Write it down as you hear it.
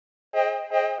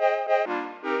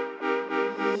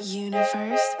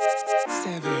Universe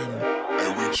 7.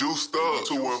 And we juiced up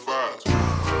 215.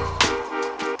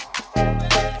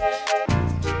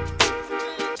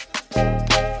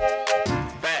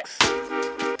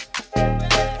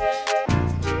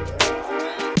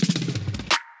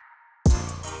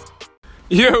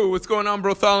 Yo, what's going on,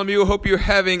 Bartholomew? Hope you're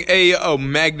having a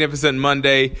magnificent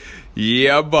Monday.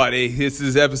 Yeah, buddy. This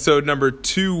is episode number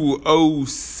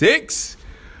 206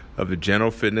 of the General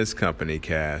Fitness Company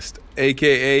cast,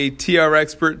 a.k.a. TR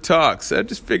Expert Talks. I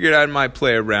just figured I might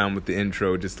play around with the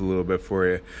intro just a little bit for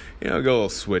you. You know, go a little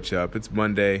switch up. It's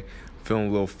Monday. Feeling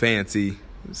a little fancy.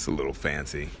 Just a little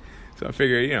fancy. So I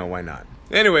figured, why not?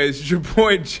 Anyways, it's your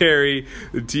boy Jerry,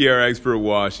 the TR Expert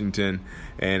Washington,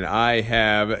 and I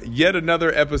have yet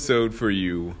another episode for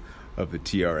you of the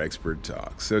TR Expert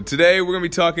Talk. So today we're going to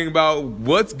be talking about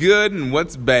what's good and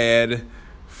what's bad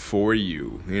for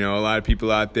you. A lot of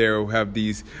people out there who have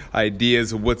these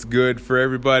ideas of what's good for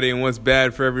everybody and what's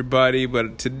bad for everybody,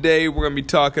 but today we're going to be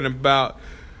talking about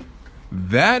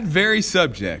that very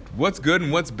subject, what's good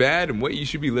and what's bad and what you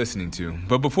should be listening to.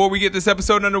 But before we get this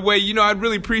episode underway, I'd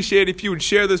really appreciate if you would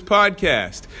share this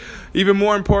podcast. Even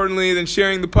more importantly than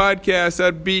sharing the podcast,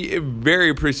 I'd be very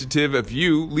appreciative of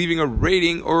you leaving a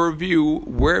rating or review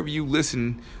wherever you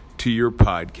listen to your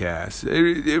podcast.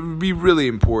 It would be really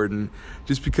important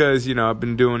just because, I've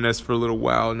been doing this for a little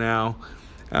while now.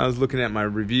 I was looking at my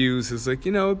reviews. It's like,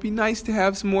 it'd be nice to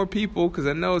have some more people because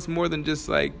I know it's more than just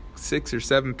like 6 or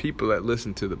 7 people that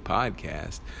listen to the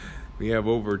podcast. We have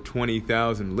over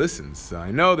 20,000 listens. So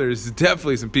I know there's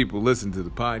definitely some people who listen to the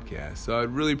podcast. So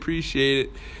I'd really appreciate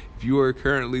it if you are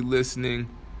currently listening.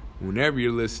 Whenever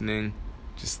you're listening,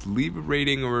 just leave a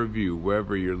rating or review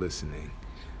wherever you're listening.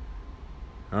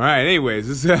 All right,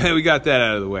 anyways, we got that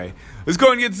out of the way. Let's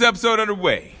go and get this episode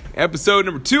underway. Episode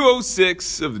number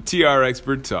 206 of the TR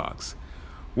Expert Talks.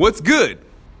 What's good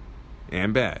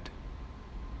and bad?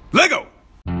 Lego!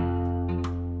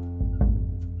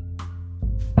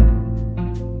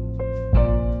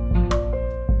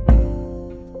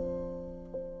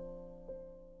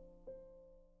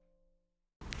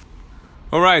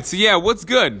 All right, so what's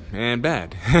good and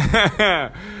bad?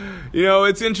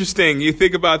 It's interesting. You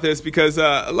think about this because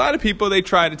a lot of people, they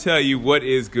try to tell you what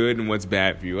is good and what's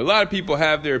bad for you. A lot of people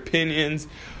have their opinions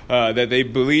that they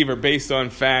believe are based on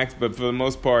facts, but for the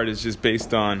most part, it's just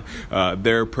based on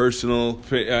their personal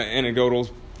anecdotal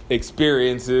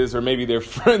experiences or maybe their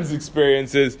friends'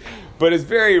 experiences. But it's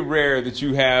very rare that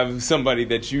you have somebody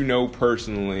that you know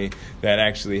personally that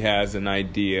actually has an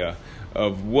idea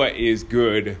of what is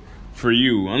good for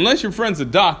you. Unless your friend's a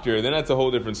doctor, then that's a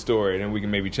whole different story, and we can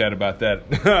maybe chat about that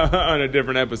on a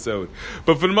different episode.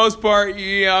 But for the most part,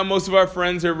 most of our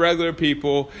friends are regular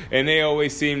people, and they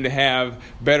always seem to have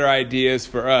better ideas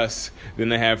for us than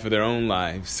they have for their own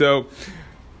lives. So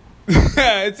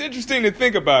it's interesting to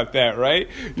think about that, right?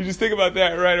 You just think about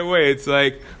that right away. It's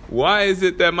like, why is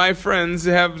it that my friends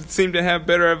seem to have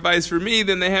better advice for me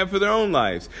than they have for their own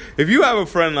lives? If you have a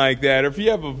friend like that, or if you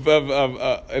have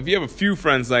a few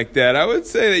friends like that, I would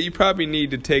say that you probably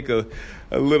need to take a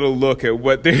little look at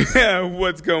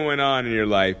what's going on in your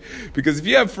life. Because if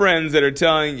you have friends that are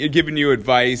giving you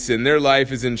advice and their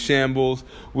life is in shambles,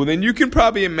 well, then you can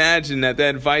probably imagine that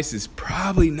advice is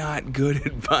probably not good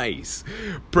advice.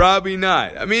 Probably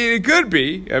not. I mean, it could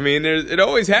be. I mean, it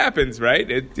always happens, right?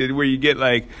 Where you get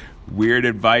like weird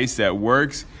advice that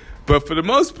works. But for the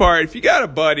most part, if you got a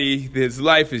buddy, his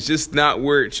life is just not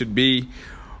where it should be,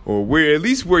 or at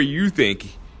least where you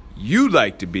think you'd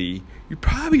like to be, you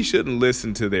probably shouldn't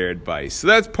listen to their advice. So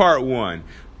that's part one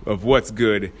of what's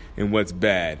good and what's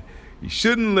bad. You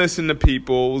shouldn't listen to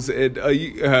people's.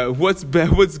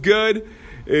 What's good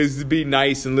is to be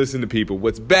nice and listen to people.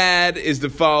 What's bad is to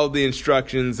follow the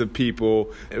instructions of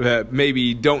people that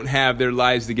maybe don't have their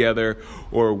lives together,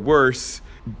 or worse,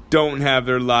 don't have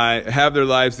their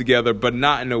lives together, but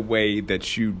not in a way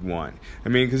that you'd want. I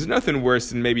mean, because nothing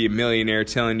worse than maybe a millionaire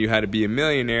telling you how to be a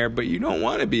millionaire, but you don't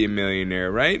want to be a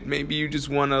millionaire, right? Maybe you just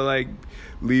want to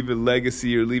leave a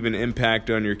legacy or leave an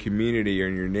impact on your community or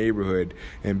in your neighborhood.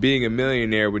 And being a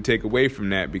millionaire would take away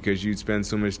from that because you'd spend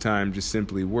so much time just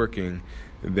simply working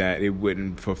that it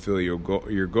wouldn't fulfill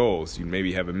your goals. You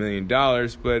maybe have $1 million,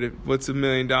 but what's $1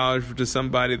 million to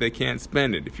somebody that can't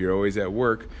spend it? If you're always at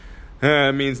work,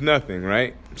 it means nothing,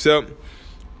 right? So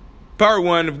part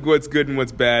one of what's good and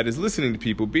what's bad is listening to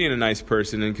people, being a nice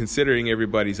person, and considering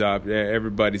everybody's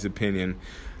opinion.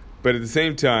 But at the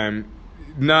same time,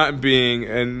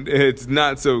 it's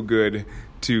not so good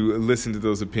to listen to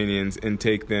those opinions and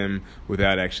take them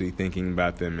without actually thinking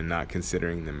about them and not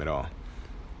considering them at all.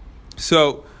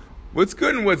 So what's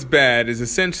good and what's bad is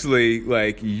essentially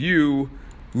like you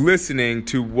listening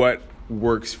to what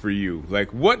works for you.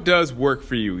 Like, what does work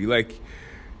for you? Like,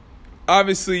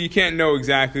 obviously, you can't know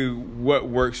exactly what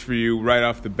works for you right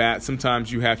off the bat.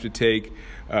 Sometimes you have to take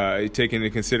into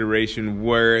consideration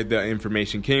where the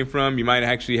information came from. You might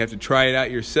actually have to try it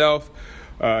out yourself.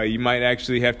 You might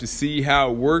actually have to see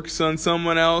how it works on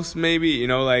someone else, maybe. You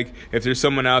know, like if there's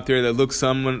someone out there that looks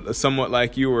somewhat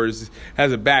like yours,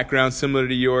 has a background similar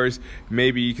to yours,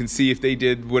 maybe you can see if they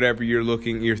did whatever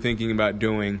you're thinking about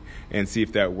doing and see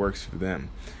if that works for them.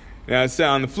 Now, so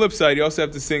on the flip side, you also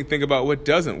have to think about what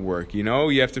doesn't work. You know,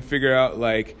 you have to figure out,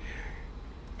 like,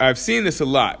 I've seen this a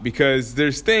lot because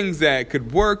there's things that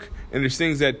could work and there's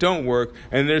things that don't work,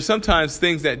 and there's sometimes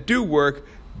things that do work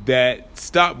that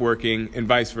stop working, and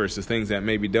vice versa, things that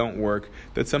maybe don't work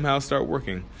that somehow start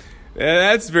working.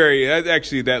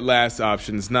 That last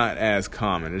option is not as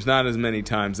common. There's not as many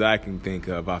times I can think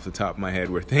of off the top of my head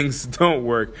where things don't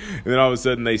work and then all of a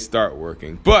sudden they start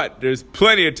working. But there's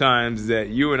plenty of times that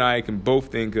you and I can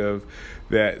both think of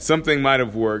that something might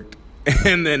have worked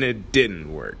and then it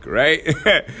didn't work, right?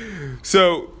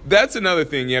 So that's another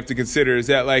thing you have to consider is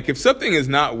that, like, if something is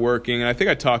not working, and I think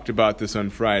I talked about this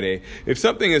on Friday, if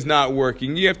something is not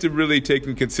working, you have to really take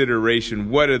in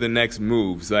consideration what are the next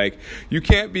moves. Like, you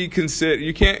can't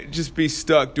just be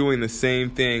stuck doing the same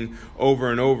thing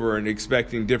over and over and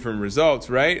expecting different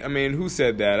results, right? I mean, who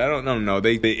said that? I don't know.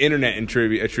 The internet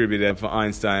attribute that to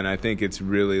Einstein. I think it's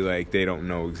really like they don't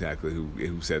know exactly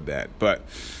who said that, but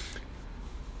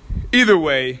either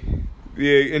way,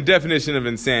 the definition of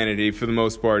insanity, for the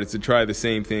most part, is to try the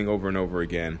same thing over and over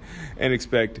again and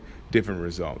expect different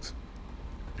results.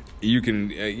 You can,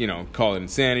 call it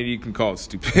insanity. You can call it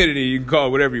stupidity. You can call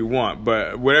it whatever you want.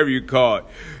 But whatever you call it,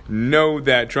 know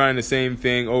that trying the same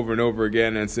thing over and over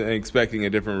again and expecting a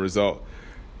different result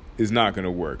is not going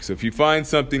to work. So if you find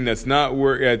something that's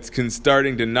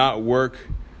starting to not work,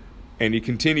 and you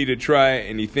continue to try it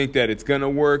and you think that it's going to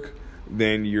work,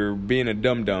 then you're being a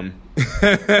dum-dum.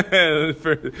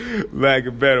 For lack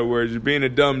of better words, you're being a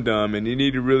dum-dum, and you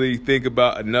need to really think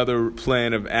about another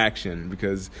plan of action,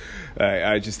 because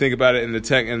I just think about it in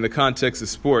the context of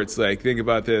sports. Like, think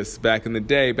about this. Back in the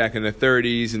day, back in the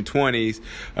 30s and 20s,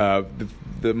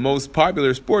 the most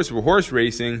popular sports were horse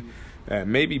racing,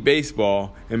 maybe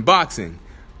baseball, and boxing.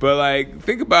 But, like,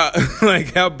 think about,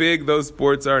 like, how big those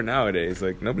sports are nowadays.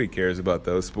 Like, nobody cares about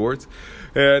those sports.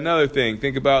 Another thing,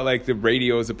 think about, like, the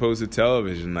radio as opposed to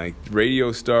television. Like,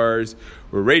 radio stars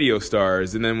were radio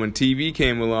stars. And then when TV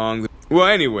came along, well,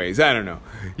 anyways, I don't know.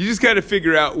 You just got to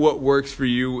figure out what works for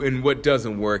you and what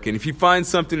doesn't work. And if you find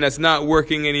something that's not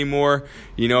working anymore,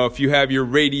 if you have your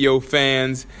radio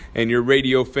fans and your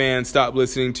radio fans stop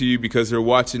listening to you because they're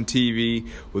watching TV,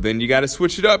 well, then you got to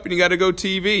switch it up and you got to go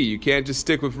TV. You can't just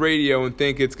stick with radio and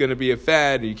think it's going to be a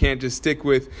fad. You can't just stick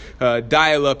with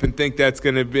dial-up and think that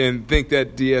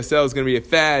DSL is going to be a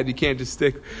fad. You can't just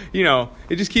stick,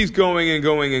 it just keeps going and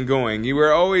going and going.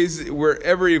 We're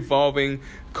ever evolving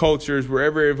cultures, we're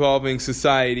ever evolving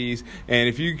societies, and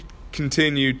if you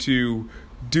continue to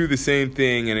do the same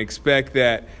thing and expect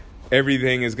that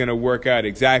everything is going to work out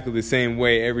exactly the same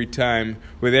way every time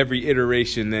with every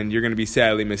iteration, then you're going to be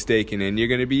sadly mistaken, and you're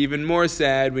going to be even more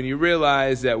sad when you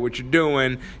realize that what you're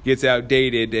doing gets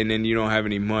outdated and then you don't have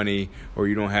any money or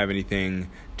you don't have anything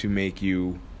to make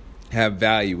you have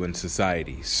value in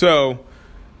society. So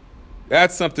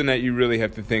that's something that you really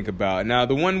have to think about. Now,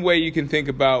 the one way you can think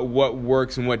about what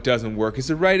works and what doesn't work is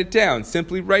to write it down.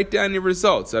 Simply write down your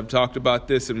results. I've talked about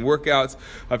this in workouts.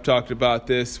 I've talked about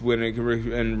this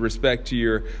in respect to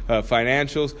your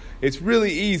financials. It's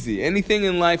really easy. Anything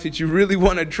in life that you really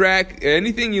want to track,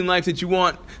 anything in life that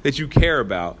you care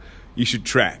about, you should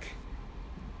track.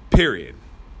 Period.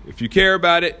 If you care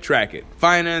about it, track it.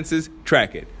 Finances,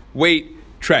 track it. Weight,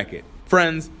 track it.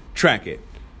 Friends, track it.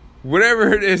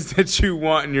 Whatever it is that you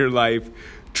want in your life,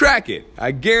 track it.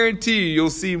 I guarantee you'll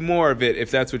see more of it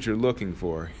if that's what you're looking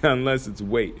for, unless it's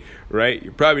weight, right?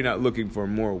 You're probably not looking for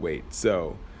more weight,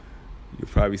 so you'll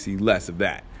probably see less of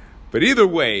that. But either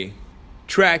way,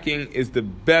 tracking is the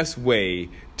best way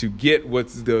to get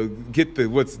what's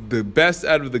the best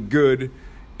out of the good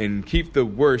and keep the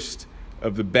worst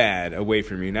of the bad away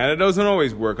from you. Now, that doesn't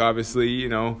always work, obviously.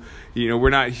 We're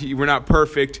not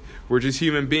perfect. We're just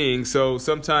human beings. So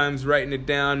sometimes writing it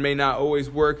down may not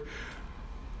always work.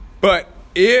 But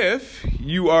if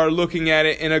you are looking at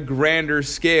it in a grander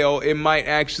scale, it might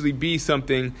actually be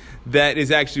something that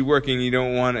is actually working. You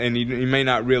don't want, and you may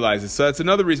not realize it. So that's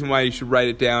another reason why you should write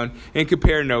it down and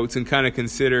compare notes and kind of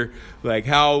consider like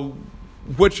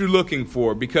what you're looking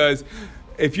for, because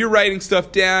if you're writing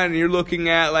stuff down and you're looking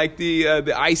at like the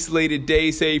isolated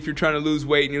day, say if you're trying to lose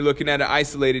weight and you're looking at an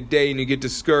isolated day and you get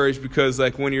discouraged because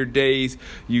like one of your days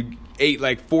you ate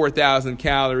like 4,000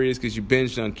 calories because you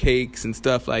binged on cakes and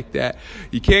stuff like that,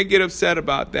 you can't get upset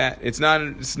about that. It's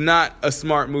not a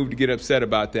smart move to get upset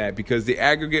about that, because the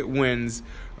aggregate wins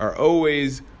are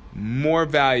always more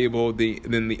valuable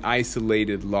than the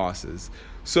isolated losses.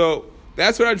 So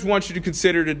that's what I just want you to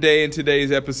consider today in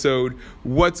today's episode.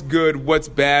 What's good, what's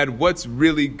bad, what's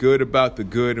really good about the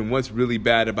good, and what's really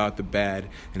bad about the bad.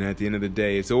 And at the end of the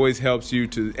day, it always helps you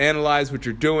to analyze what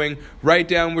you're doing, write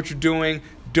down what you're doing.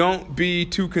 Don't be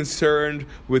too concerned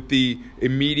with the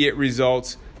immediate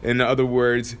results. In other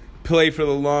words, play for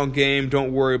the long game.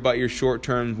 Don't worry about your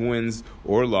short-term wins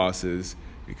or losses,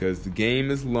 because the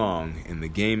game is long and the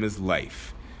game is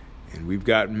life. And we've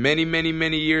got many, many,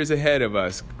 many years ahead of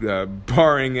us,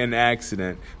 barring an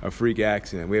accident, a freak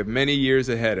accident. We have many years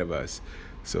ahead of us.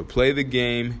 So play the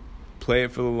game, play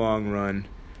it for the long run,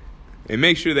 and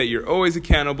make sure that you're always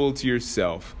accountable to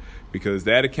yourself, because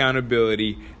that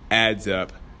accountability adds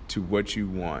up to what you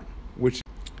want, which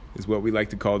is what we like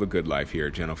to call the good life here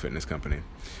at Gentle Fitness Company.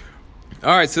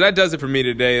 All right, so that does it for me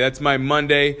today. That's my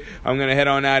Monday. I'm going to head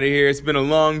on out of here. It's been a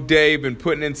long day. Been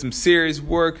putting in some serious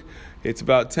work. It's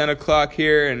about 10 o'clock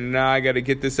here, and now I got to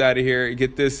get this out of here,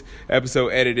 get this episode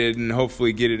edited, and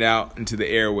hopefully get it out into the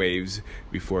airwaves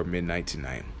before midnight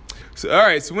tonight. So, all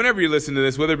right, so whenever you listen to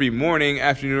this, whether it be morning,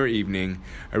 afternoon, or evening,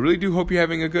 I really do hope you're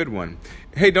having a good one.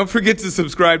 Hey, don't forget to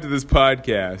subscribe to this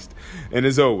podcast. And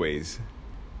as always,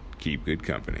 keep good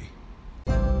company.